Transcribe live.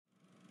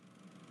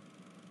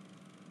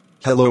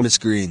Hello, Miss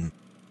Green.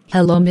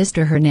 Hello,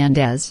 Mr.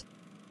 Hernandez.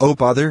 Oh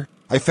bother,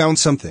 I found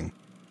something.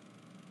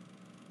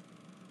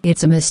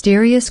 It's a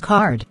mysterious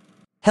card.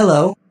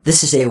 Hello,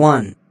 this is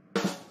A1.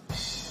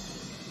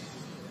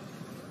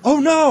 Oh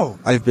no!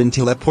 I've been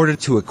teleported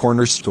to a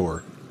corner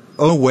store.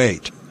 Oh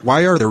wait,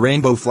 why are the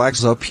rainbow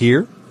flags up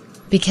here?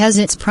 Because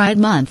it's Pride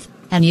Month,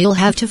 and you'll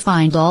have to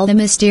find all the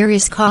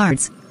mysterious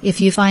cards.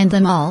 If you find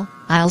them all,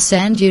 I'll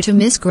send you to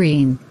Miss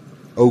Green.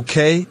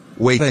 Okay,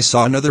 wait, I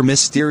saw another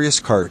mysterious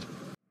card.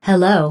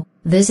 Hello,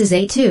 this is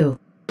A2.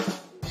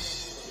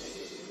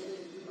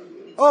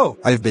 Oh,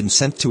 I've been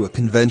sent to a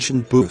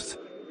convention booth.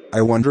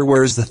 I wonder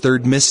where's the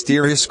third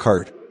mysterious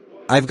card.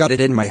 I've got it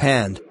in my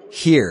hand,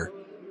 here.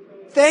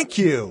 Thank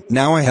you!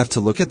 Now I have to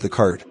look at the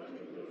card.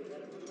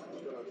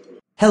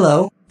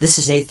 Hello, this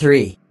is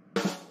A3.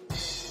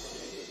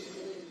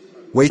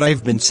 Wait,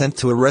 I've been sent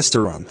to a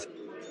restaurant.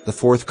 The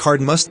fourth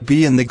card must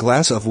be in the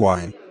glass of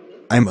wine.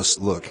 I must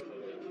look.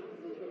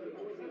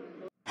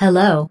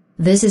 Hello,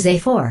 this is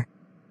A4.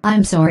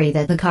 I'm sorry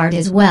that the card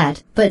is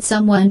wet, but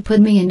someone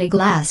put me in a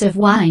glass of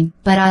wine,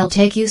 but I'll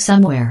take you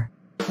somewhere.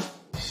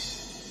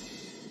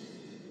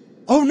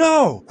 Oh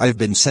no! I've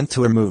been sent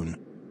to a moon.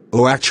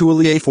 Oh,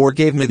 actually A4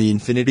 gave me the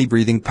infinity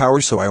breathing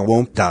power so I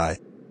won't die.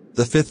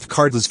 The fifth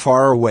card is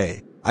far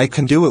away. I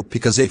can do it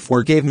because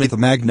A4 gave me the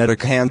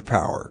magnetic hand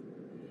power.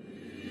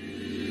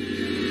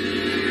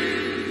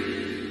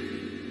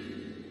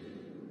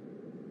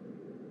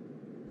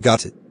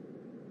 Got it.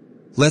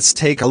 Let's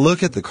take a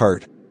look at the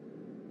card.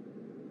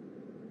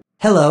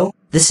 Hello,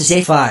 this is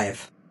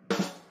A5.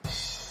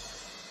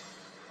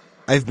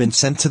 I've been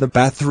sent to the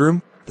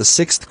bathroom. The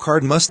sixth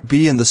card must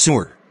be in the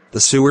sewer. The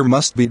sewer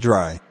must be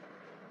dry.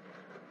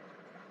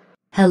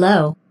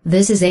 Hello,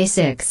 this is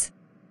A6.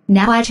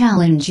 Now I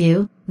challenge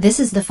you, this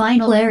is the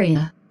final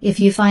area. If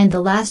you find the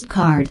last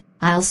card,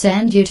 I'll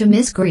send you to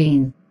Miss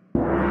Green.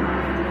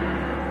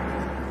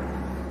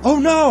 Oh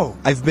no!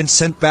 I've been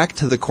sent back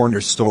to the corner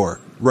store,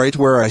 right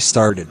where I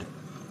started.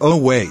 Oh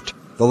wait,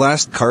 the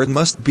last card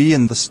must be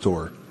in the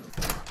store.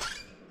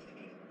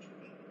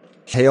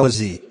 Hey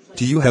Ozzy,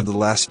 do you have the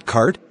last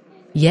card?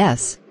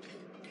 Yes.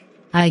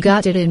 I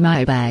got it in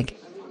my bag.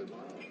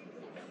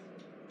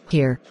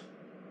 Here.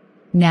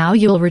 Now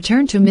you'll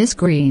return to Miss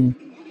Green.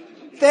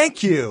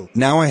 Thank you!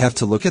 Now I have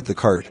to look at the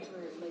card.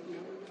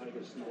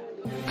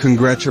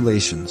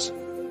 Congratulations.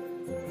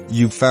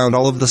 You've found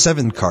all of the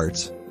 7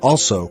 cards.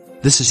 Also,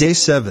 this is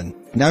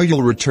A7. Now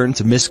you'll return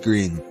to Miss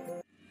Green.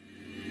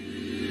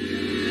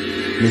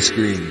 Miss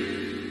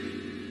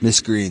Green. Miss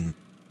Green.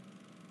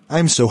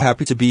 I'm so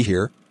happy to be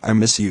here. I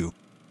miss you.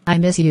 I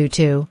miss you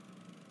too.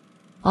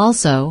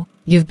 Also,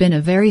 you've been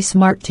a very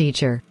smart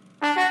teacher.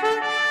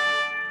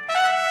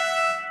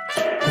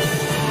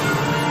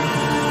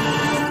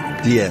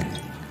 The end.